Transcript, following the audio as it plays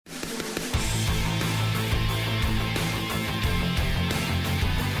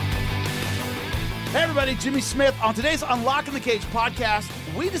Hey everybody, Jimmy Smith. On today's Unlocking the Cage podcast,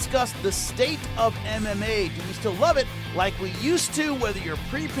 we discuss the state of MMA. Do we still love it like we used to, whether you're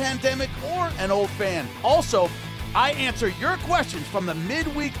pre-pandemic or an old fan? Also, I answer your questions from the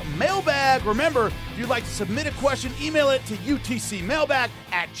midweek mailbag. Remember, if you'd like to submit a question, email it to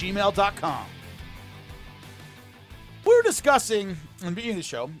utcmailbag@gmail.com. We're discussing, in the beginning of the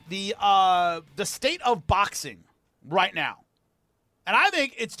show, the state of boxing right now. And I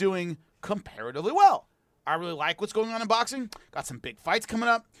think it's doing comparatively well. I really like what's going on in boxing. Got some big fights coming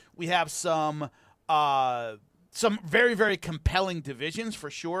up. We have some very, very compelling divisions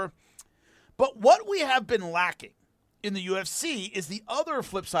for sure. But what we have been lacking in the UFC is the other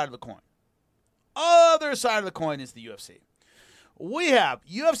flip side of the coin. Other side of the coin is the UFC. We have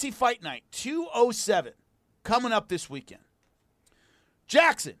UFC Fight Night 207 coming up this weekend.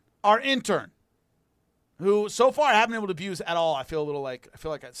 Jackson, our intern, who so far I haven't been able to abuse at all. I feel like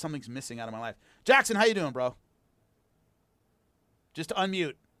something's missing out of my life. Jackson, how you doing, bro? Just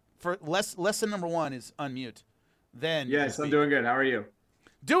unmute. For lesson number one is unmute. Then yes, I'm doing good. How are you?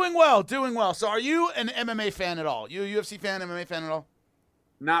 Doing well. So are you an MMA fan at all? You a UFC fan, MMA fan at all?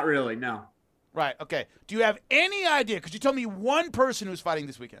 Not really, no. Right, okay. Do you have any idea? Could you tell me one person who's fighting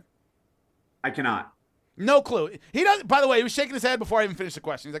this weekend? I cannot. No clue. He doesn't. By the way, he was shaking his head before I even finished the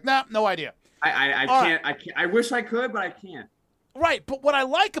question. He's like, nah, no idea. I can't. I can't. I wish I could, but I can't. Right, but what I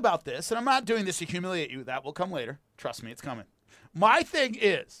like about this, and I'm not doing this to humiliate you, that will come later. Trust me, it's coming. My thing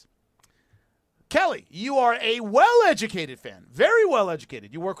is, Kelly, you are a well-educated fan, very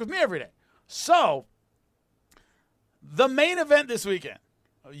well-educated. You work with me every day. So, the main event this weekend,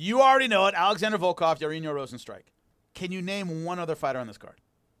 you already know it, Alexander Volkov, Yarinho Rozenstruik. Can you name one other fighter on this card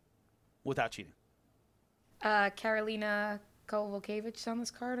without cheating? Karolina Kowalkiewicz on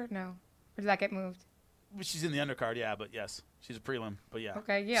this card, or no? Or did that get moved? She's in the undercard, yeah, but yes. She's a prelim, but yeah.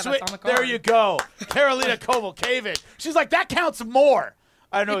 Okay, yeah, Sweet. that's on the card. There you go. Karolina Kowalkiewicz. She's like, that counts more.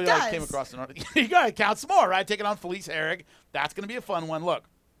 I know it came across the you got to count some more, right? Taking on Felice Herrig. That's going to be a fun one. Look,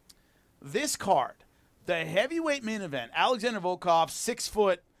 this card, the heavyweight main event, Alexander Volkov, 6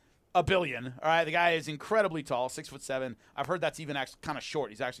 foot, a billion. All right, the guy is incredibly tall, 6'7". I've heard that's even actually kind of short.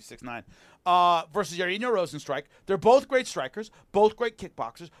 He's actually 6'9". Versus Yarinho Rozenstruik. They're both great strikers, both great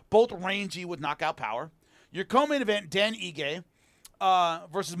kickboxers, both rangy with knockout power. Your co-main event, Dan Ige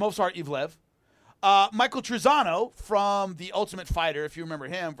versus Movsar Evlev. Michael Truzano from The Ultimate Fighter, if you remember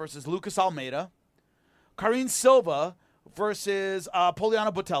him, versus Lucas Almeida. Karine Silva versus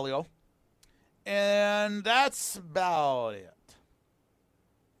Poliana Botelho. And that's about it.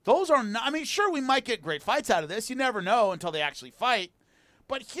 Those are not, I mean, sure, we might get great fights out of this. You never know until they actually fight.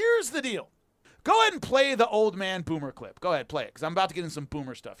 But here's the deal. Go ahead and play the old man boomer clip. Go ahead, play it, because I'm about to get in some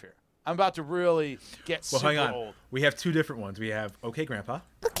boomer stuff here. I'm about to really get super hang on. old. We have two different ones. We have Okay, Grandpa.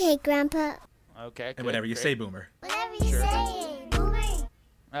 Okay, Grandpa. Okay. And whenever you say boomer. Whatever you say, boomer.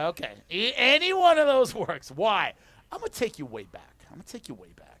 Okay. Any one of those works. Why? I'm going to take you way back.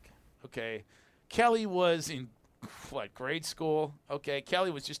 Okay. Kelly was in, grade school? Okay. Kelly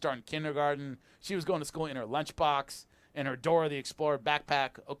was just starting kindergarten. She was going to school in her lunchbox and her Dora the Explorer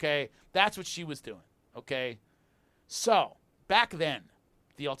backpack. Okay. That's what she was doing. Okay. So, back then,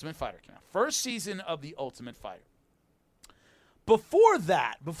 The Ultimate Fighter came out. First season of The Ultimate Fighter. Before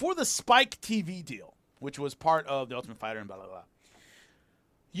that, before the Spike TV deal, which was part of The Ultimate Fighter and blah, blah, blah,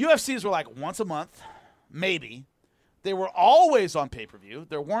 UFCs were like once a month, maybe. They were always on pay-per-view.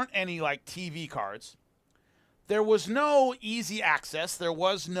 There weren't any TV cards. There was no easy access. There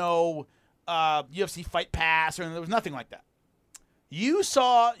was no UFC Fight Pass, or there was nothing like that. You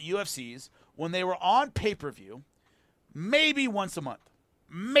saw UFCs when they were on pay-per-view maybe once a month.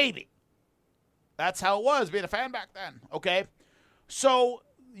 Maybe. That's how it was being a fan back then, okay? So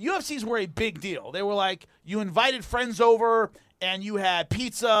UFCs were a big deal. They were like, you invited friends over and you had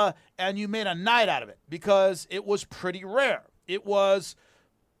pizza and you made a night out of it because it was pretty rare. It was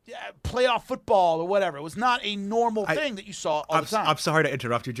playoff football or whatever. It was not a normal thing that you saw all the time. I'm sorry to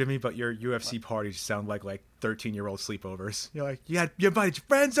interrupt you, Jimmy, but your UFC parties sound like 13-year-old sleepovers. You're like, you invited your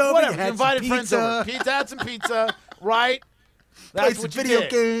friends over, whatever, you invited friends over. Pizza, had some pizza, right? That's what you did.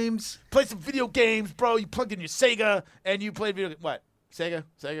 Games. Play some video games, bro. You plugged in your Sega and you played video games. What? Sega?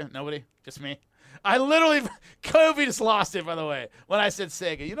 Nobody? Just me? I literally, Kobe just lost it, by the way, when I said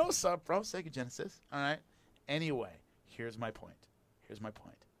Sega. You know what's up, bro? Sega Genesis. All right? Anyway, here's my point.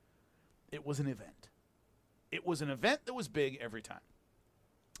 It was an event. It was an event that was big every time.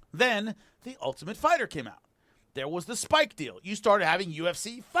 Then The Ultimate Fighter came out. There was the Spike deal. You started having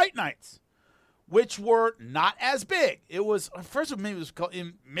UFC Fight Nights, which were not as big. It was first maybe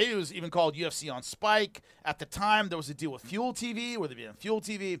it was even called UFC on Spike. At the time, there was a deal with Fuel TV, where they'd be on Fuel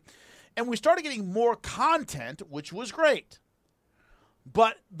TV, And we started getting more content, which was great.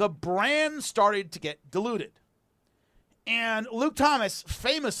 But the brand started to get diluted. And Luke Thomas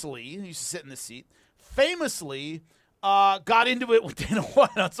famously, he used to sit in this seat, famously got into it with Dana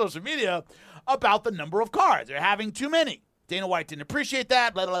White on social media about the number of cards. They're having too many. Dana White didn't appreciate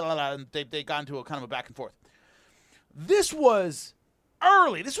that, and they got into a kind of a back and forth. This was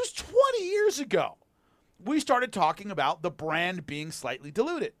early. This was 20 years ago. We started talking about the brand being slightly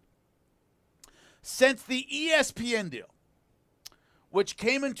diluted. Since the ESPN deal, which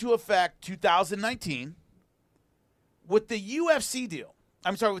came into effect 2019, with the UFC deal,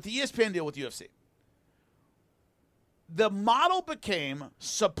 with the ESPN deal with UFC, the model became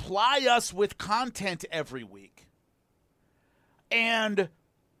supply us with content every week, and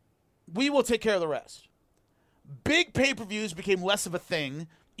we will take care of the rest. Big pay-per-views became less of a thing,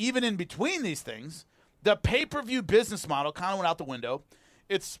 even in between these things. The pay-per-view business model kind of went out the window.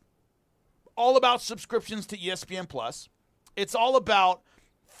 It's all about subscriptions to ESPN Plus. It's all about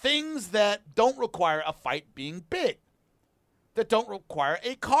things that don't require a fight being big, that don't require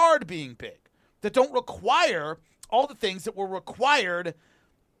a card being big, that don't require all the things that were required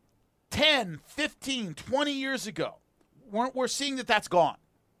 10, 15, 20 years ago. We're seeing that that's gone.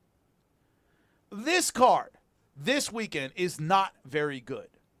 This card, this weekend, is not very good.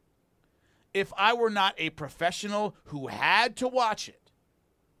 If I were not a professional who had to watch it,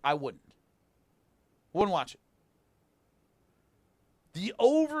 I wouldn't. Wouldn't watch it. The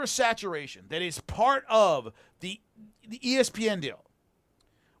oversaturation that is part of the ESPN deal,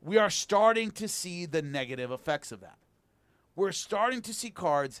 we are starting to see the negative effects of that. We're starting to see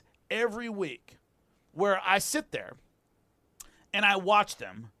cards every week where I sit there and I watch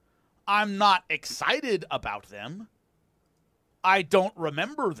them. I'm not excited about them. I don't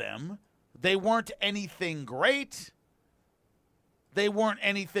remember them. They weren't anything great. They weren't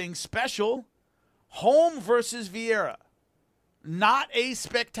anything special. Holm versus Vieira. Not a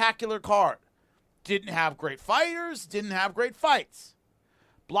spectacular card. Didn't have great fighters, didn't have great fights.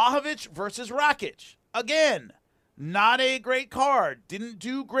 Blachowicz versus Rakic. Again, not a great card. Didn't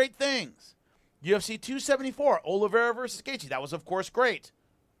do great things. UFC 274, Oliveira versus Gaethje. That was, of course, great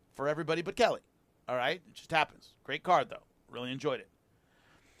for everybody but Kelly. All right? It just happens. Great card, though. Really enjoyed it.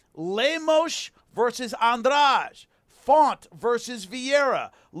 Lemos versus Andrade. Font versus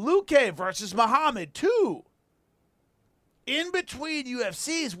Vieira. Luque versus Muhammad, 2. In between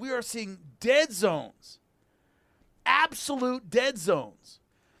UFCs, we are seeing dead zones. Absolute dead zones.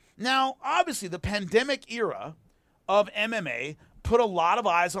 Now, obviously, the pandemic era of MMA put a lot of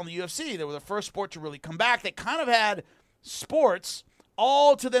eyes on the UFC. They were the first sport to really come back. They kind of had sports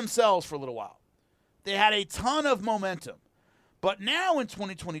all to themselves for a little while. They had a ton of momentum. But now in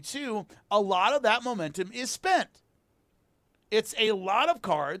 2022, a lot of that momentum is spent. It's a lot of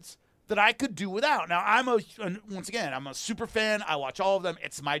cards that I could do without. Now, I'm a super fan. I watch all of them.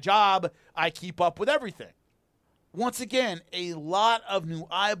 It's my job. I keep up with everything. Once again, a lot of new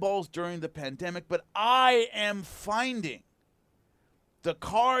eyeballs during the pandemic, but I am finding the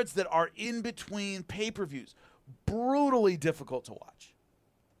cards that are in between pay-per-views brutally difficult to watch.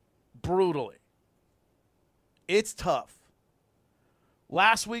 Brutally. It's tough.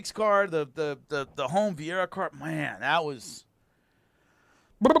 Last week's card, the Holm Vieira card, man, that wasn't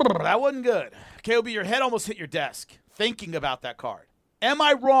good. KOB, your head almost hit your desk thinking about that card. Am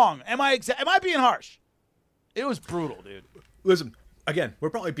I wrong? Am I being harsh? It was brutal, dude. Listen, again, we're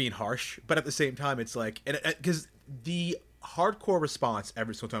probably being harsh, but at the same time, it's like, because the hardcore response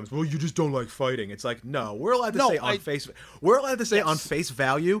every single time is, well, you just don't like fighting. It's like, no, we're allowed to say on face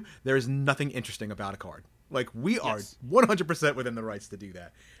value, there is nothing interesting about a card. Like, we are 100% within the rights to do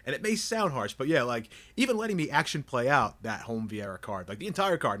that. And it may sound harsh, but yeah, like, even letting the action play out, that Holm Vieira card, like the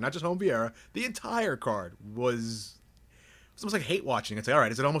entire card, not just Holm Vieira, the entire card was almost like hate watching. It's like, all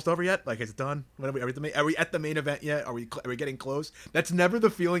right, is it almost over yet? Like, is it done? Are we at the main event yet? Are we getting close? That's never the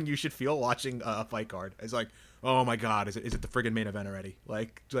feeling you should feel watching a fight card. It's like, oh my God, is it the friggin' main event already?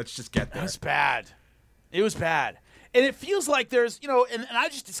 Like, let's just get there. It was bad. It was bad. And it feels like there's, and I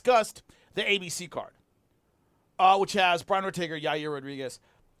just discussed the ABC card. Which has Brian Ortega, Yair Rodriguez.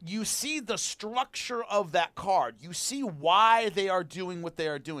 You see the structure of that card. You see why they are doing what they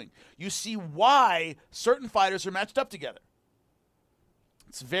are doing. You see why certain fighters are matched up together.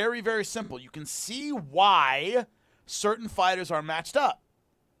 It's very, very simple. You can see why certain fighters are matched up.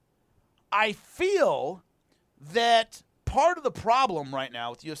 I feel that part of the problem right now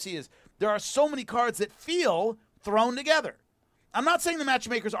with UFC is there are so many cards that feel thrown together. I'm not saying the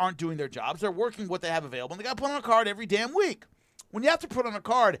matchmakers aren't doing their jobs. They're working what they have available, and they got to put on a card every damn week. When you have to put on a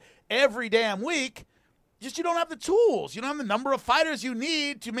card every damn week, Just you don't have the tools. You don't have the number of fighters you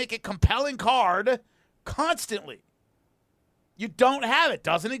need to make a compelling card constantly. You don't have it.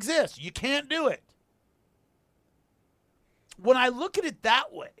 Doesn't exist. You can't do it. When I look at it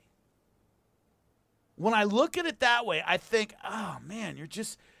that way, I think, oh, man,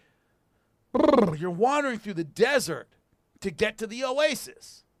 you're wandering through the desert to get to the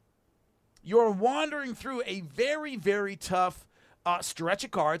oasis. You're wandering through a very, very tough stretch of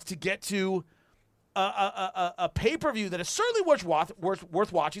cards to get to a pay-per-view that is certainly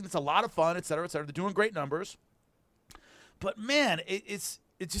worth watching. It's a lot of fun, et cetera, et cetera. They're doing great numbers. But, man, it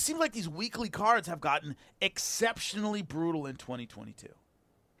just seems like these weekly cards have gotten exceptionally brutal in 2022,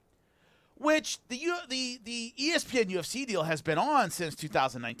 which the ESPN UFC deal has been on since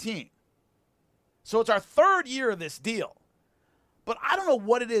 2019. So it's our third year of this deal. But I don't know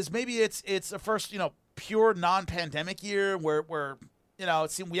what it is. Maybe it's a first, pure non-pandemic year where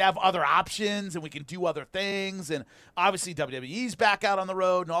we have other options and we can do other things. And obviously WWE's back out on the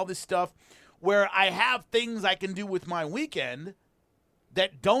road and all this stuff where I have things I can do with my weekend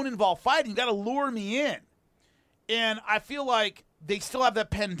that don't involve fighting. You got to lure me in. And I feel like they still have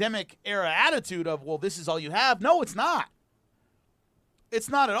that pandemic era attitude of, well, this is all you have. No, it's not. It's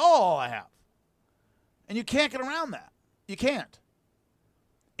not at all I have. And you can't get around that. You can't.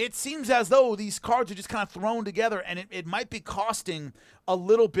 It seems as though these cards are just kind of thrown together, and it might be costing a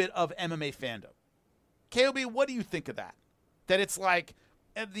little bit of MMA fandom. KOB, what do you think of that? That it's like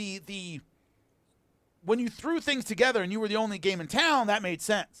when you threw things together and you were the only game in town, that made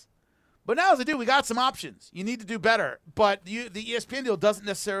sense. But now as a dude, we got some options. You need to do better. But the ESPN deal doesn't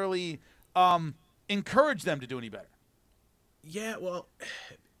necessarily encourage them to do any better. Yeah, well,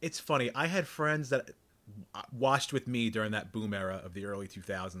 it's funny. I had friends that watched with me during that boom era of the early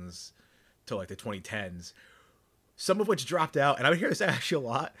 2000s to like the 2010s, some of which dropped out. And I would hear this actually a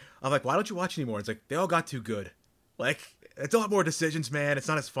lot. I'm like, why don't you watch anymore? It's like, they all got too good. Like, it's a lot more decisions, man. It's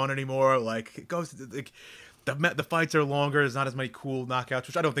not as fun anymore. Like, it goes, like, the fights are longer. There's not as many cool knockouts,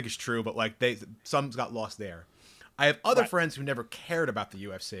 which I don't think is true, but like, some got lost there. I have other friends who never cared about the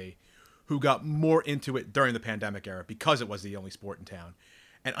UFC who got more into it during the pandemic era because it was the only sport in town.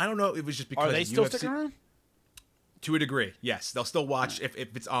 And I don't know, it was just because are they still sticking around? To a degree, yes. They'll still watch if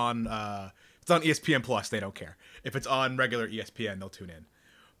it's on ESPN Plus, they don't care. If it's on regular ESPN, they'll tune in.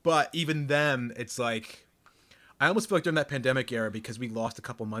 But even then, it's like, I almost feel like during that pandemic era, because we lost a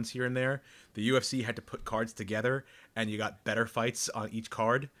couple months here and there, the UFC had to put cards together, and you got better fights on each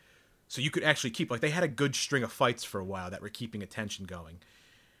card. So you could actually keep, like, they had a good string of fights for a while that were keeping attention going.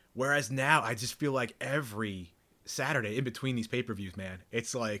 Whereas now, I just feel like every Saturday in between these pay-per-views, man,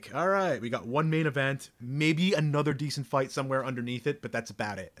 it's like, all right, we got one main event, maybe another decent fight somewhere underneath it, but that's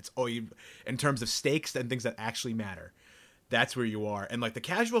about it. It's all you, in terms of stakes and things that actually matter. That's where you are. And like the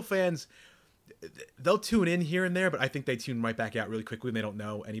casual fans, they'll tune in here and there, but I think they tune right back out really quickly when they don't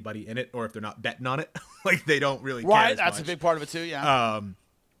know anybody in it, or if they're not betting on it, like they don't really care as that's much. A big part of it too, yeah.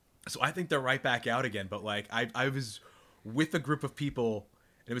 So I think they're right back out again, but like I was with a group of people,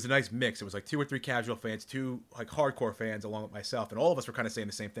 and it was a nice mix. It was like 2 or 3 casual fans, 2 like hardcore fans along with myself, and all of us were kind of saying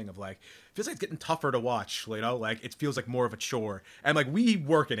the same thing of like, it feels like it's getting tougher to watch, like it feels like more of a chore. And like we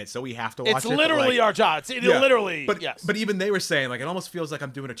work in it, so we have to watch it. It's literally our job. Literally, yes. But even they were saying like, it almost feels like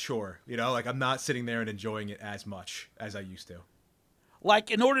I'm doing a chore, like I'm not sitting there and enjoying it as much as I used to.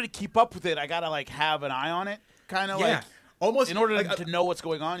 Like in order to keep up with it, I gotta like have an eye on it, kind of like. Almost in order to know what's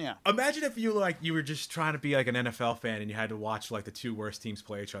going on, yeah. Imagine if you were just trying to be like an NFL fan and you had to watch like the 2 worst teams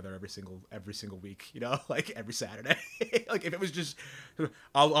play each other every single week, like every Saturday. Like if it was just,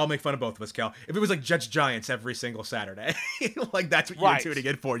 I'll make fun of both of us, Cal. If it was like Jets Giants every single Saturday, like that's what you're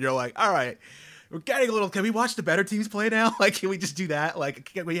tuning in for. You're like, all right, we're getting a little. Can we watch the better teams play now? Like, can we just do that?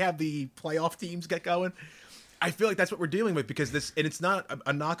 Like, can we have the playoff teams get going? I feel like that's what we're dealing with because and it's not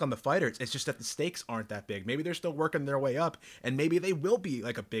a knock on the fighters. It's just that the stakes aren't that big. Maybe they're still working their way up, and maybe they will be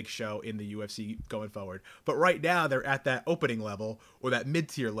like a big show in the UFC going forward. But right now, they're at that opening level or that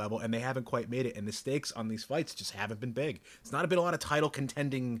mid-tier level, and they haven't quite made it. And the stakes on these fights just haven't been big. It's not been a lot of title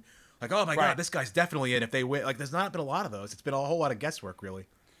contending, like, oh my God, this guy's definitely in if they win. Like, there's not been a lot of those. It's been a whole lot of guesswork, really.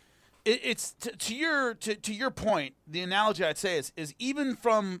 It's to your point. The analogy I'd say is even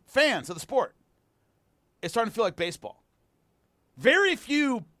from fans of the sport, it's starting to feel like baseball. Very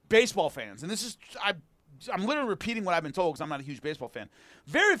few baseball fans, and this is I'm literally repeating what I've been told because I'm not a huge baseball fan.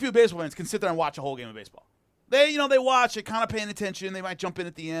 Very few baseball fans can sit there and watch a whole game of baseball. They watch it, kind of paying attention. They might jump in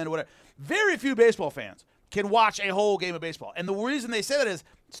at the end or whatever. Very few baseball fans can watch a whole game of baseball, and the reason they say that is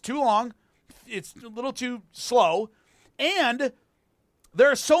it's too long, it's a little too slow, and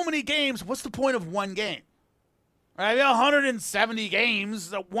there are so many games. What's the point of one game? I have 170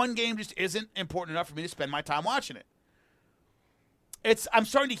 games. One game just isn't important enough for me to spend my time watching it. I'm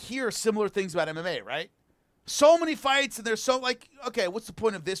starting to hear similar things about MMA, right? So many fights, and they're so like, okay, what's the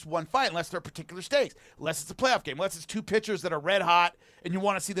point of this one fight unless there are particular stakes? Unless it's a playoff game, unless it's two pitchers that are red hot and you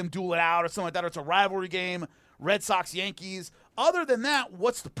want to see them duel it out or something like that, or it's a rivalry game, Red Sox, Yankees. Other than that,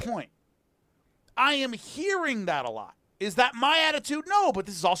 what's the point? I am hearing that a lot. Is that my attitude? No, but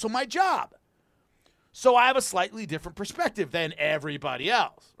this is also my job. So I have a slightly different perspective than everybody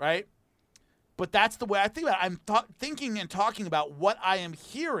else, right? But that's the way I think about it. I'm thinking and talking about what I am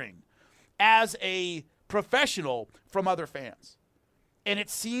hearing as a professional from other fans. And it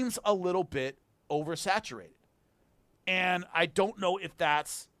seems a little bit oversaturated. And I don't know if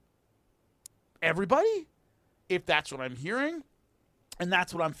that's everybody, if that's what I'm hearing, and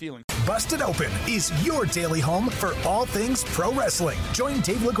that's what I'm feeling. Busted Open is your daily home for all things pro wrestling. Join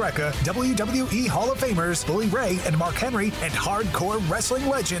Dave LaGreca, WWE Hall of Famers Bully Ray and Mark Henry, and hardcore wrestling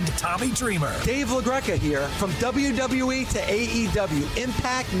legend Tommy Dreamer. Dave LaGreca here. From WWE to AEW,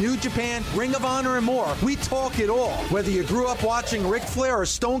 Impact, New Japan, Ring of Honor, and more. We talk it all. Whether you grew up watching Ric Flair or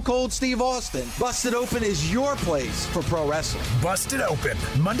Stone Cold Steve Austin, Busted Open is your place for pro wrestling. Busted Open,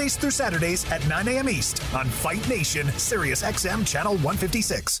 Mondays through Saturdays at 9 a.m. East on Fight Nation, Sirius XM Channel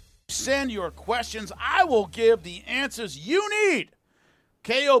 156. Send your questions. I will give the answers you need.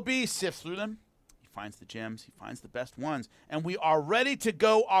 KOB sifts through them. He finds the gems. He finds the best ones. And we are ready to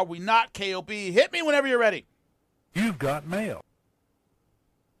go, are we not, KOB? Hit me whenever you're ready. You've got mail.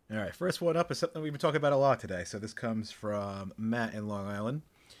 All right, first one up is something we've been talking about a lot today. So this comes from Matt in Long Island,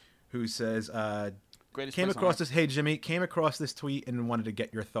 who says, came across this, hey Jimmy, came across this tweet and wanted to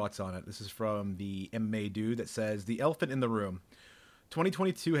get your thoughts on it. This is from the MMA dude that says, the elephant in the room.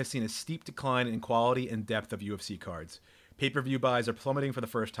 2022 has seen a steep decline in quality and depth of UFC cards. Pay-per-view buys are plummeting for the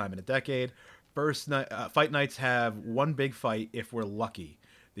first time in a decade. Fight nights have one big fight if we're lucky.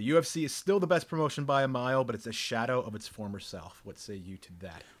 The UFC is still the best promotion by a mile, but it's a shadow of its former self. What say you to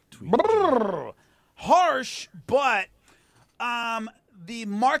that tweet? Harsh, but the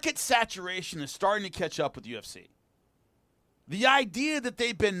market saturation is starting to catch up with UFC. The idea that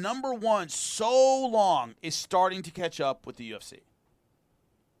they've been number one so long is starting to catch up with the UFC.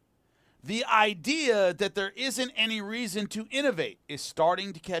 The idea that there isn't any reason to innovate is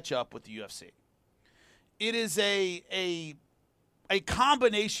starting to catch up with the UFC. It is a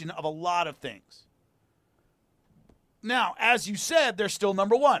combination of a lot of things. Now, as you said, they're still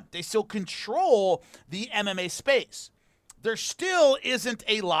number one. They still control the MMA space. There still isn't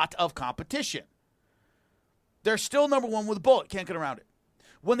a lot of competition. They're still number one with a bullet. Can't get around it.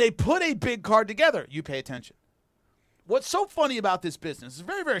 When they put a big card together, you pay attention. What's so funny about this business is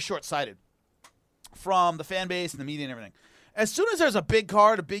very, very short-sighted from the fan base and the media and everything. As soon as there's a big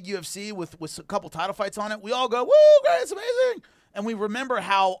card, a big UFC with a couple title fights on it, we all go, woo, great, it's amazing. And we remember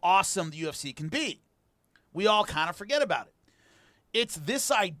how awesome the UFC can be. We all kind of forget about it. It's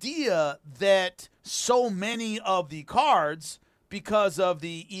this idea that so many of the cards, because of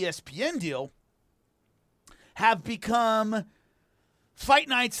the ESPN deal, have become fight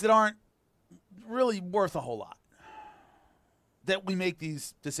nights that aren't really worth a whole lot. That we make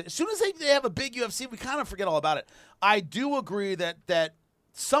these decisions. As soon as they have a big UFC, we kind of forget all about it. I do agree that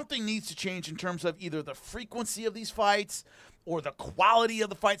something needs to change in terms of either the frequency of these fights or the quality of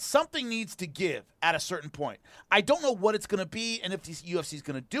the fights. Something needs to give at a certain point. I don't know what it's going to be and if this UFC is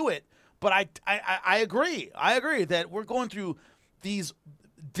going to do it, but I agree. I agree that we're going through these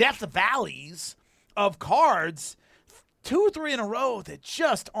depth valleys of cards, 2 or 3 in a row that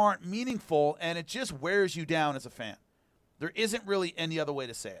just aren't meaningful, and it just wears you down as a fan. There isn't really any other way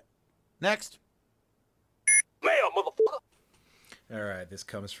to say it. Next. Mail, motherfucker. All right, this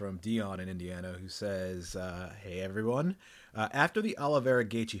comes from Dion in Indiana, who says, hey, everyone. After the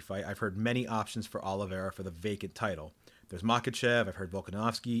Oliveira-Gaethje fight, I've heard many options for Oliveira for the vacant title. There's Makhachev, I've heard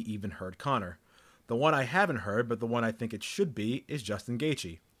Volkanovski, even heard Conor. The one I haven't heard, but the one I think it should be, is Justin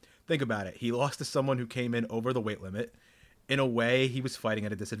Gaethje. Think about it. He lost to someone who came in over the weight limit. In a way, he was fighting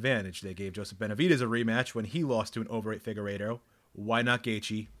at a disadvantage. They gave Joseph Benavidez a rematch when he lost to an overweight Figueiredo. Why not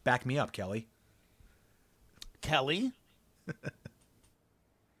Gaethje? Back me up, Kelly. Kelly? I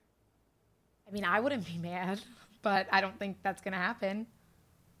mean, I wouldn't be mad, but I don't think that's going to happen.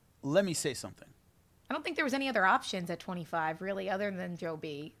 Let me say something. I don't think there was any other options at 25, really, other than Joe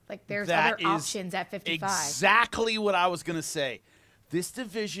B. Like, there's That other is options at 55. Exactly what I was going to say. This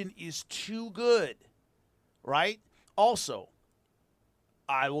division is too good, right? Also,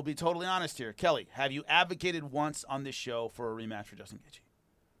 I will be totally honest here. Kelly, have you advocated once on this show for a rematch for Justin Gaethje?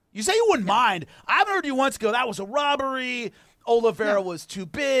 You say you wouldn't mind. I haven't heard you once go, that was a robbery. Oliveira was too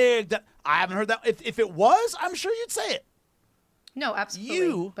big. That I haven't heard that. If it was, I'm sure you'd say it. No,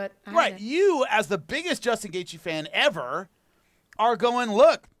 absolutely. You as the biggest Justin Gaethje fan ever are going,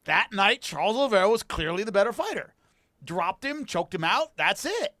 look, that night Charles Oliveira was clearly the better fighter. Dropped him, choked him out. That's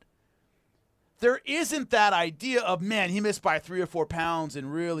it. There isn't that idea of, man, he missed by 3 or 4 pounds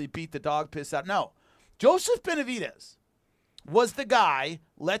and really beat the dog piss out. No. Joseph Benavidez was the guy,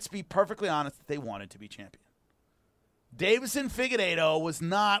 let's be perfectly honest, that they wanted to be champion. Davison Figueiredo was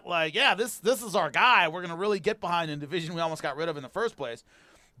not like, yeah, this is our guy. We're going to really get behind in a division we almost got rid of in the first place.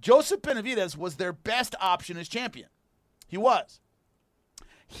 Joseph Benavidez was their best option as champion. He was.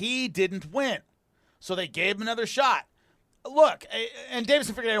 He didn't win. So they gave him another shot. Look, and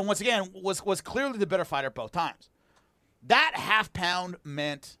Davison Figueiredo, once again, was clearly the better fighter both times. That half pound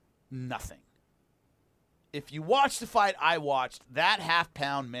meant nothing. If you watched the fight I watched, that half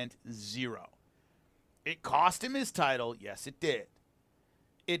pound meant zero. It cost him his title. Yes, it did.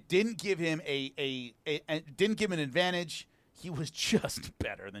 It didn't give him didn't give him an advantage. He was just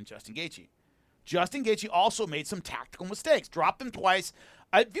better than Justin Gaethje. Justin Gaethje also made some tactical mistakes. Dropped him twice.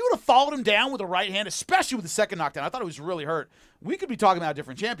 If you would have followed him down with a right hand, especially with the second knockdown, I thought he was really hurt. We could be talking about a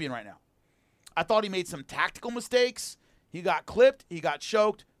different champion right now. I thought he made some tactical mistakes. He got clipped. He got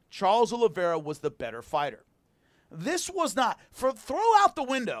choked. Charles Oliveira was the better fighter. This was not, throw out the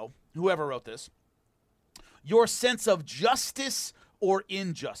window, whoever wrote this, your sense of justice or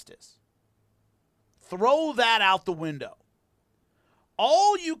injustice. Throw that out the window.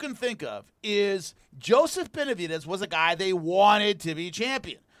 All you can think of is Joseph Benavidez was a guy they wanted to be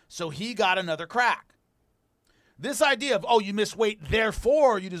champion, so he got another crack. This idea of, you missed weight,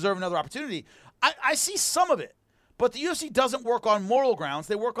 therefore you deserve another opportunity, I see some of it. But the UFC doesn't work on moral grounds.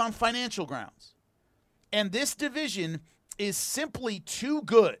 They work on financial grounds. And this division is simply too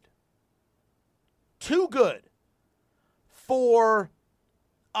good for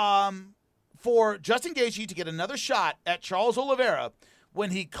Justin Gaethje to get another shot at Charles Oliveira when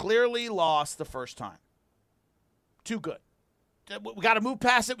he clearly lost the first time. Too good. We got to move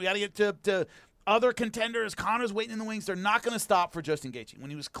past it. We got to get to other contenders. Conor's waiting in the wings. They're not going to stop for Justin Gaethje when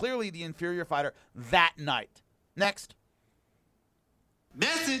he was clearly the inferior fighter that night. Next.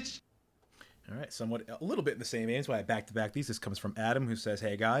 Message. All right, a little bit in the same vein. That's why I back-to-back these. This comes from Adam, who says,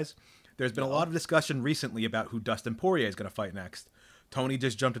 hey, guys, there's been a lot of discussion recently about who Dustin Poirier is going to fight next. Tony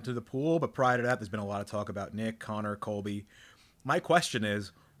just jumped into the pool, but prior to that, there's been a lot of talk about Nick, Conor, Colby. My question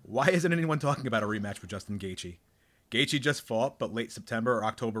is, why isn't anyone talking about a rematch with Justin Gaethje? Gaethje just fought, but late September or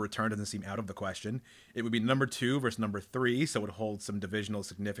October return doesn't seem out of the question. It would be number 2 versus number 3, so it would hold some divisional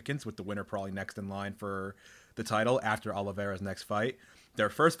significance, with the winner probably next in line for the title after Oliveira's next fight. Their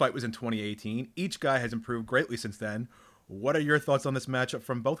first fight was in 2018. Each guy has improved greatly since then. What are your thoughts on this matchup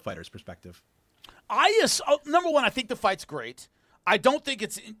from both fighters' perspective? Number one, I think the fight's great. I don't think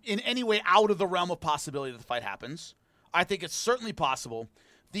it's in any way out of the realm of possibility that the fight happens. I think it's certainly possible.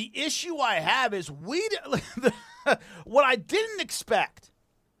 The issue I have is what I didn't expect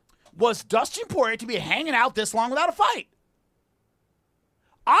was Dustin Poirier to be hanging out this long without a fight.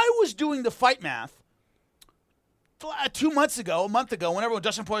 I was doing the fight math 2 months ago, a month ago, whenever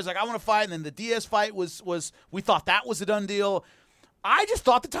Dustin Poirier's like, I want to fight, and then the Diaz fight was we thought that was a done deal. I just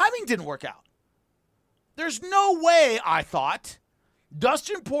thought the timing didn't work out. There's no way, I thought,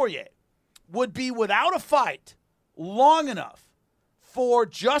 Dustin Poirier would be without a fight long enough for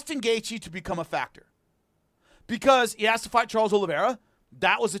Justin Gaethje to become a factor. Because he has to fight Charles Oliveira.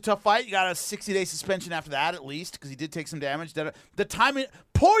 That was a tough fight. You got a 60-day suspension after that, at least, because he did take some damage. The timing,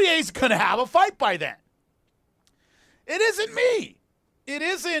 Poirier's going to have a fight by then. It isn't me. It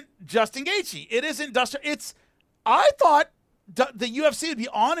isn't Justin Gaethje. It isn't Dustin. I thought the UFC would be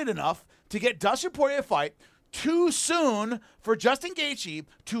on it enough to get Dustin Poirier a fight too soon for Justin Gaethje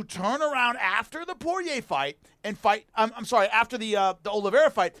to turn around after the Poirier fight and fight. After the Oliveira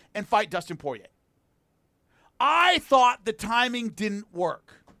fight and fight Dustin Poirier. I thought the timing didn't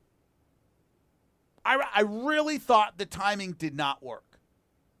work. I really thought the timing did not work.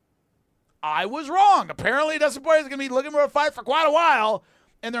 I was wrong. Apparently, Dustin Poirier is going to be looking for a fight for quite a while,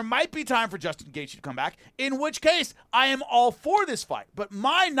 and there might be time for Justin Gaethje to come back, in which case I am all for this fight. But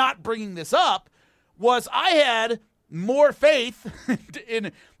my not bringing this up was I had more faith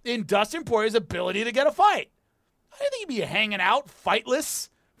in Dustin Poirier's ability to get a fight. I didn't think he'd be hanging out fightless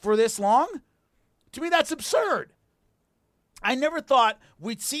for this long. To me, that's absurd. I never thought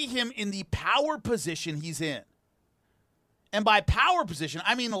we'd see him in the power position he's in. And by power position,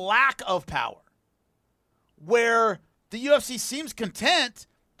 I mean lack of power, where the UFC seems content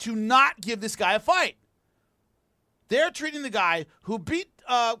to not give this guy a fight. They're treating the guy who beat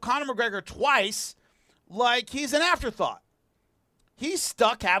Conor McGregor twice like he's an afterthought. He's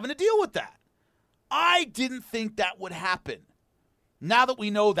stuck having to deal with that. I didn't think that would happen. Now that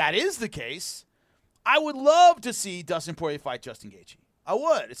we know that is the case, I would love to see Dustin Poirier fight Justin Gaethje. I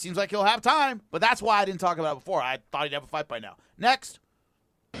would. It seems like he'll have time, but that's why I didn't talk about it before. I thought he'd have a fight by now. Next.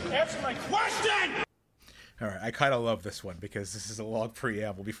 Answer my question! All right, I kind of love this one because this is a long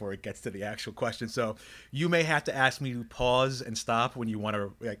preamble before it gets to the actual question. So you may have to ask me to pause and stop when you want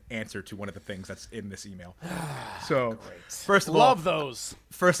to answer to one of the things that's in this email. So first of all, love those.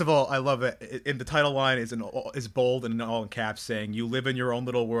 First of all, I love it. In the title line is bold and all in caps, saying, "You live in your own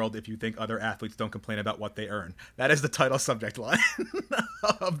little world if you think other athletes don't complain about what they earn." That is the title subject line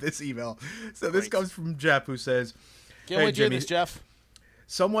of this email. So this comes from Jeff, who says, "Can't wait to hear this, Jeff.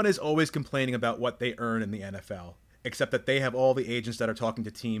 Someone is always complaining about what they earn in the NFL, except that they have all the agents that are talking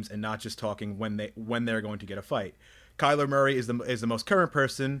to teams and not just talking when they're going to get a fight. Kyler Murray is the most current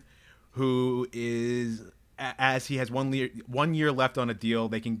person, who is, as he has 1 year left on a deal,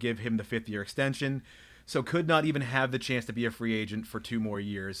 they can give him the 5th-year extension, so could not even have the chance to be a free agent for 2 more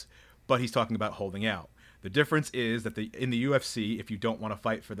years, but he's talking about holding out. The difference is that in the UFC, if you don't want to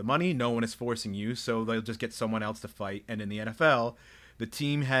fight for the money, no one is forcing you, so they'll just get someone else to fight, and in the NFL, the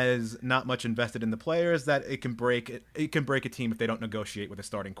team has not much invested in the players that it can break a team if they don't negotiate with a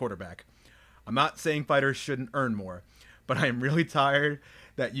starting quarterback. I'm not saying fighters shouldn't earn more, but I am really tired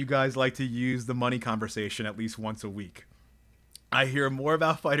that you guys like to use the money conversation at least once a week. I hear more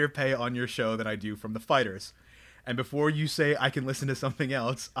about fighter pay on your show than I do from the fighters. And before you say I can listen to something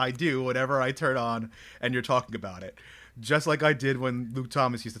else, I do whenever I turn on and you're talking about it. Just like I did when Luke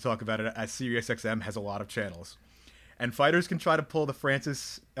Thomas used to talk about it, as SiriusXM has a lot of channels. And fighters can try to pull the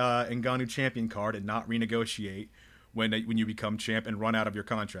Francis Ngannou champion card and not renegotiate when you become champ and run out of your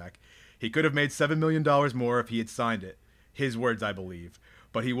contract. He could have made $7 million more if he had signed it. His words, I believe.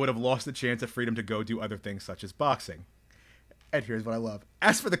 But he would have lost the chance of freedom to go do other things such as boxing. And here's what I love.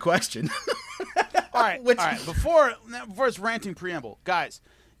 As for the question. All right. Before this ranting preamble, guys,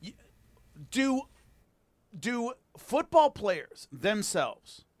 do football players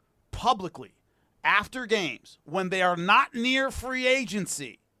themselves publicly, after games, when they are not near free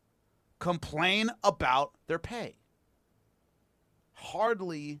agency, complain about their pay?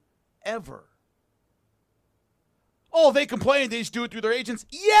 Hardly ever. Oh, they complain, they just do it through their agents?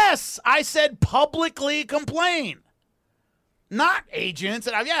 Yes, I said publicly complain. Not agents.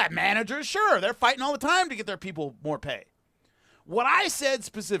 And managers, sure, they're fighting all the time to get their people more pay. What I said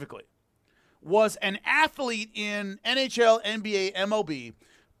specifically was an athlete in NHL, NBA, MLB,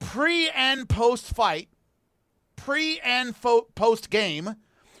 pre and post fight, pre and post game,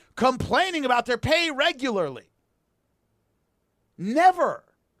 complaining about their pay regularly. Never.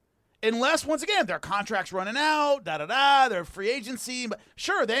 Unless, once again, their contract's running out, their free agency. But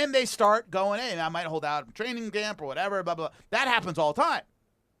sure, then they start going, hey, I might hold out a training camp or whatever, blah, blah, blah. That happens all the time.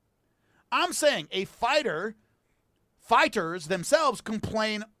 I'm saying fighters themselves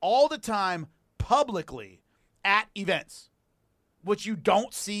complain all the time publicly at events, which you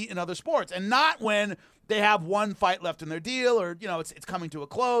don't see in other sports, and not when they have one fight left in their deal or, it's coming to a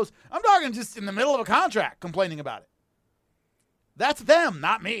close. I'm talking just in the middle of a contract complaining about it. That's them,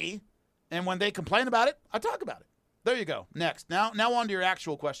 not me. And when they complain about it, I talk about it. There you go. Next. Now on to your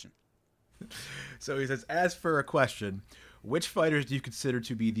actual question. So he says, as for a question, which fighters do you consider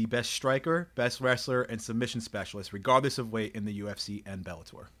to be the best striker, best wrestler, and submission specialist, regardless of weight, in the UFC and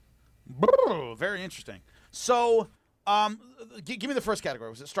Bellator? Very interesting. So, give me the first category.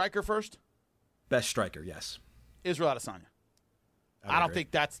 Was it striker first? Best striker, yes. Israel Adesanya. I don't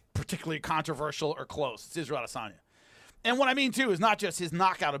think that's particularly controversial or close. It's Israel Adesanya. And what I mean, too, is not just his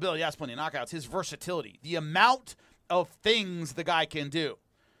knockout ability. He has plenty of knockouts. His versatility. The amount of things the guy can do.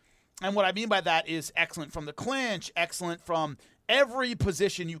 And what I mean by that is excellent from the clinch, excellent from every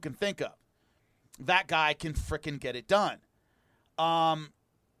position you can think of. That guy can frickin' get it done. And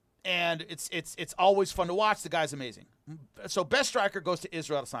it's always fun to watch. The guy's amazing. So best striker goes to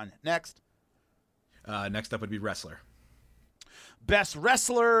Israel Adesanya. Next. Next up would be wrestler. Best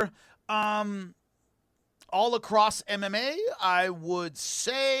wrestler, all across MMA, I would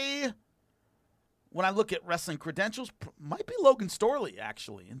say, when I look at wrestling credentials, might be Logan Storley,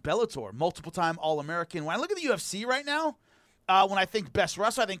 actually, in Bellator. Multiple-time All-American. When I look at the UFC right now, when I think best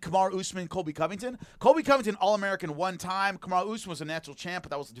wrestler, I think Kamaru Usman, Colby Covington. Colby Covington, All-American one time. Kamaru Usman was a natural champ, but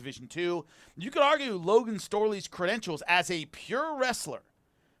that was Division II. You could argue Logan Storley's credentials as a pure wrestler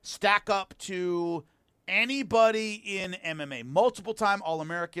stack up to anybody in MMA. Multiple-time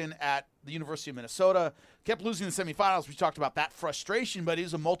All-American at the University of Minnesota. Kept losing the semifinals. We talked about that frustration, but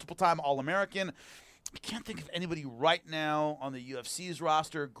he's a multiple-time All-American. I can't think of anybody right now on the UFC's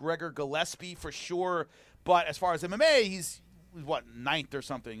roster. Gregor Gillespie for sure. But as far as MMA, he's what, 9th or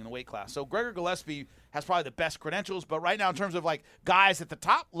something in the weight class. So Gregor Gillespie has probably the best credentials. But right now, in terms of like guys at the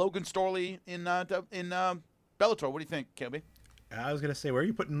top, Logan Storley in Bellator. What do you think, Kelby? I was going to say, where are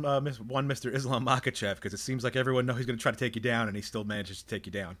you putting one Mr. Islam Makhachev? Because it seems like everyone knows he's going to try to take you down, and he still manages to take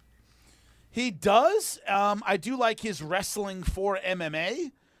you down. He does. I do like his wrestling for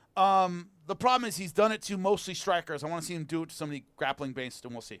MMA. The problem is he's done it to mostly strikers. I want to see him do it to somebody grappling-based,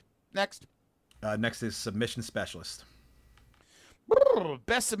 and we'll see. Next. Next is submission specialist.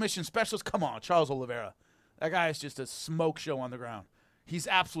 Best submission specialist? Come on, Charles Oliveira. That guy is just a smoke show on the ground. He's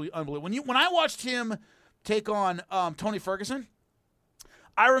absolutely unbelievable. When I watched him take on Tony Ferguson,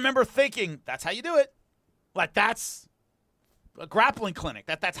 I remember thinking, that's how you do it. Like, that's a grappling clinic.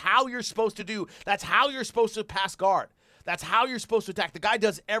 That's how you're supposed to do. That's how you're supposed to pass guard. That's how you're supposed to attack. The guy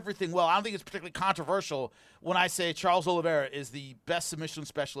does everything well. I don't think it's particularly controversial when I say Charles Oliveira is the best submission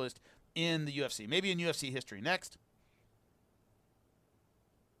specialist in the UFC, maybe in UFC history. Next.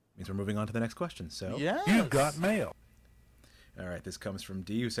 Means we're moving on to the next question. So yes. You've got mail. All right, this comes from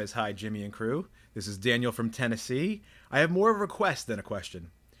D, who says, hi, Jimmy and crew. This is Daniel from Tennessee. I have more of a request than a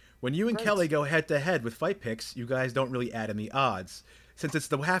question. When you and Kelly go head-to-head with fight picks, you guys don't really add in the odds. Since it's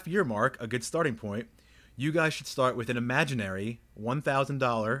the half-year mark, a good starting point, you guys should start with an imaginary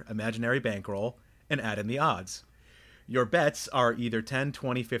 $1,000 imaginary bankroll and add in the odds. Your bets are either 10,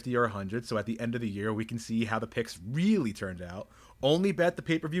 20, 50, or 100, so at the end of the year, we can see how the picks really turned out. Only bet the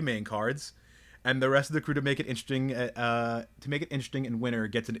pay-per-view main cards, and the rest of the crew to make it interesting. And winner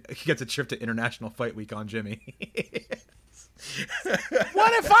gets a trip to International Fight Week on Jimmy.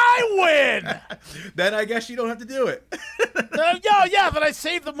 What if I win? Then I guess you don't have to do it. Yeah, but I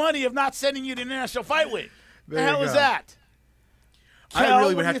saved the money of not sending you to International Fight Week. The hell is that?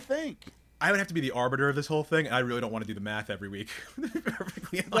 Kel, what do you think? I would have to be the arbiter of this whole thing, and I really don't want to do the math every week.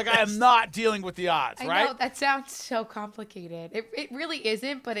 Like, I am not dealing with the odds, right? I know, that sounds so complicated. It really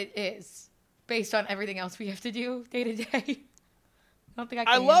isn't, but it is. Based on everything else we have to do day to day. I don't think I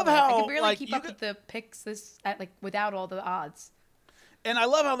can. I love how how I can barely keep up with the picks without all the odds. And I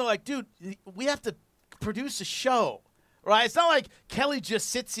love how they're like, dude, we have to produce a show, right? It's not like Kelly just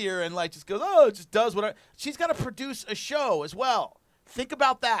sits here and like just goes, just does whatever. She's got to produce a show as well. Think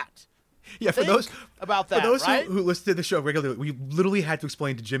about that. Yeah, for those right? who listen to the show regularly, we literally had to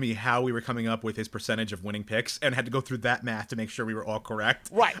explain to Jimmy how we were coming up with his percentage of winning picks, and had to go through that math to make sure we were all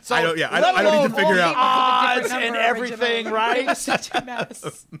correct. Right. So I don't need to figure out odds and everything, right? It was such a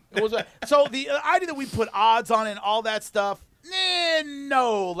mess. So the idea that we put odds on and all that stuff,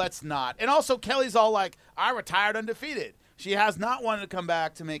 no, let's not. And also, Kelly's all like, I retired undefeated. She has not wanted to come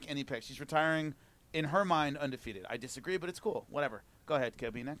back to make any picks. She's retiring, in her mind, undefeated. I disagree, but it's cool. Whatever. Go ahead,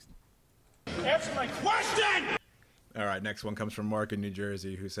 Kelby, next. Answer my question! All right, next one comes from Mark in New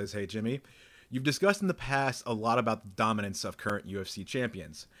Jersey, who says, hey, Jimmy, you've discussed in the past a lot about the dominance of current UFC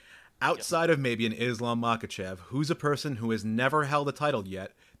champions. Outside of maybe an Islam Makhachev, who's a person who has never held a title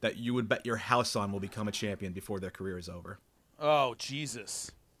yet that you would bet your house on will become a champion before their career is over? Oh,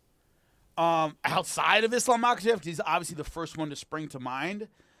 Jesus. Outside of Islam Makhachev, he's obviously the first one to spring to mind.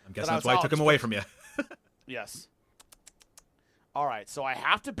 I'm guessing that's why I took him away from you. Yes. All right, so I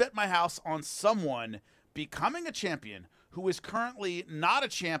have to bet my house on someone becoming a champion who is currently not a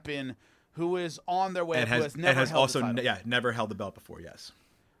champion, who is on their way, and who has never held the title. Never held the belt before, yes.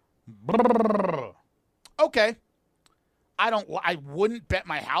 Okay. I wouldn't bet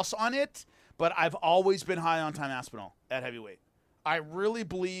my house on it, but I've always been high on Tom Aspinall at heavyweight. I really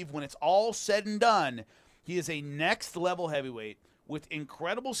believe when it's all said and done, he is a next-level heavyweight with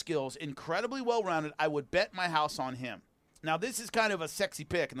incredible skills, incredibly well-rounded. I would bet my house on him. Now, this is kind of a sexy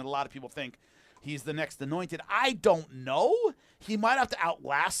pick, and that a lot of people think he's the next anointed. I don't know. He might have to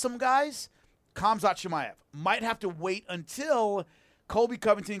outlast some guys. Khamzat Chimaev might have to wait until Colby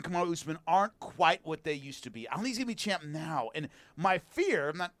Covington and Kamaru Usman aren't quite what they used to be. I don't think he's going to be champ now. And my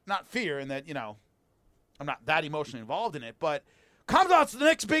fear, not fear in that, I'm not that emotionally involved in it, but Khamzat's the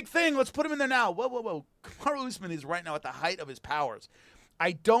next big thing. Let's put him in there now. Whoa. Kamaru Usman is right now at the height of his powers.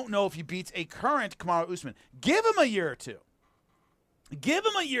 I don't know if he beats a current Kamaru Usman. Give him a year or two.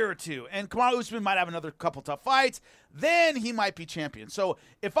 And Kamaru Usman might have another couple tough fights. Then he might be champion. So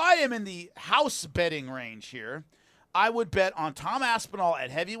if I am in the house betting range here, I would bet on Tom Aspinall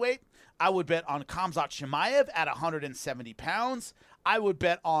at heavyweight. I would bet on Khamzat Chimaev at 170 pounds. I would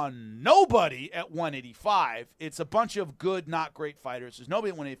bet on nobody at 185. It's a bunch of good, not great fighters. There's nobody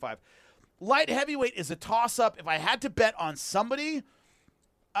at 185. Light heavyweight is a toss-up. If I had to bet on somebody,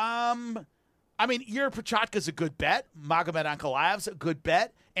 Yuri Prochazka's a good bet. Magomed Ankalaev's a good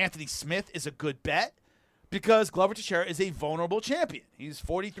bet. Anthony Smith is a good bet. because Glover Teixeira is a vulnerable champion. He's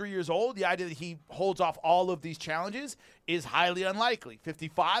 43 years old. The idea that he holds off all of these challenges is highly unlikely.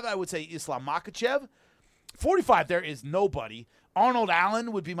 55, I would say Islam Makhachev. 45, there is nobody. Arnold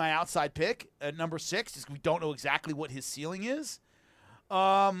Allen would be my outside pick at number 6, because we don't know exactly what his ceiling is.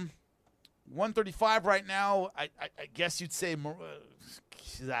 135 right now, I guess you'd say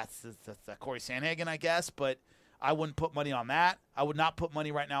that's Corey Sandhagen, I guess, but I wouldn't put money on that. I would not put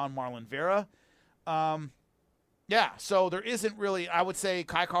money right now on Marlon Vera. Yeah, so there isn't really, I would say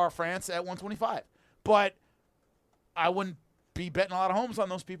Kai Kara-France at 125. But I wouldn't be betting a lot of homes on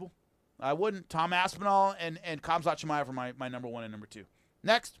those people. I wouldn't. Tom Aspinall and Khamzat Chimaev are my number 1 and number 2.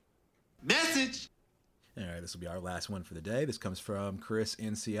 Next. Message. All right, this will be our last one for the day. This comes from Chris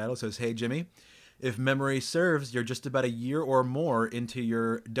in Seattle. It says, hey, Jimmy, if memory serves, you're just about a year or more into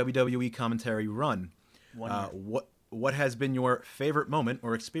your WWE commentary run. What has been your favorite moment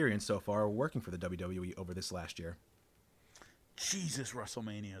or experience so far working for the WWE over this last year? Jesus,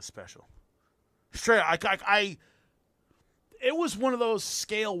 WrestleMania special. Straight, it was one of those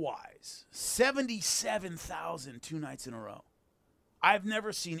scale-wise. 77,000 2 nights in a row. I've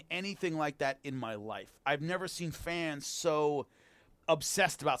never seen anything like that in my life. I've never seen fans so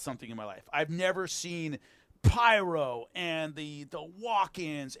obsessed about something in my life. I've never seen pyro and the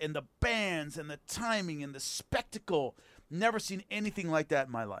walk-ins and the bands and the timing and the spectacle. Never seen anything like that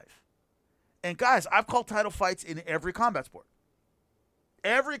in my life. And guys, I've called title fights in every combat sport.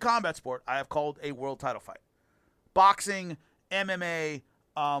 Every combat sport I have called a world title fight. Boxing, MMA,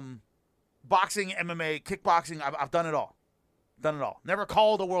 kickboxing, I've done it all. Never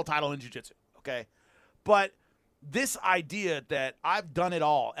called a world title in jiu-jitsu, okay? But this idea that I've done it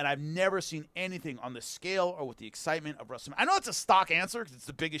all and I've never seen anything on the scale or with the excitement of WrestleMania. I know it's a stock answer because it's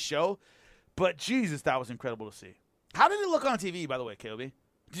the biggest show, but Jesus, that was incredible to see. How did it look on TV, by the way, KOB?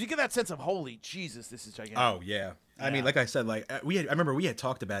 Did you get that sense of, holy Jesus, this is gigantic? Oh, yeah. I mean, like I said, I remember we had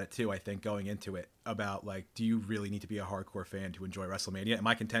talked about it too, I think, going into it, about, do you really need to be a hardcore fan to enjoy WrestleMania? And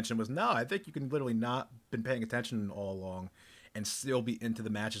my contention was, no, I think you can literally not been paying attention all along and still be into the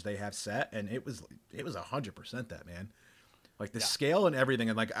matches they have set. And it was 100% that, man. The scale and everything.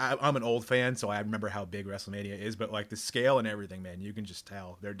 And, I'm an old fan, so I remember how big WrestleMania is. But, the scale and everything, man, you can just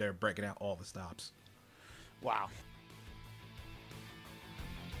tell. They're breaking out all the stops. Wow.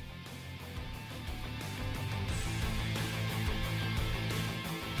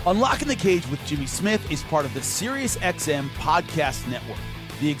 Unlocking the Cage with Jimmy Smith is part of the SiriusXM Podcast Network.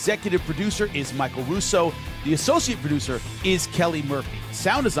 The executive producer is Michael Russo. The associate producer is Kelly Murphy.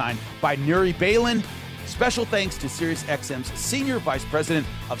 Sound design by Nuri Balin. Special thanks to SiriusXM's Senior Vice President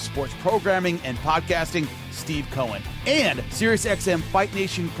of Sports Programming and Podcasting, Steve Cohen. And SiriusXM Fight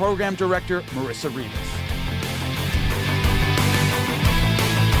Nation Program Director, Marissa Rivas.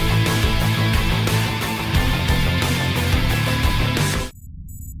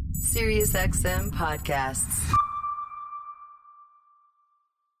 SiriusXM Podcasts.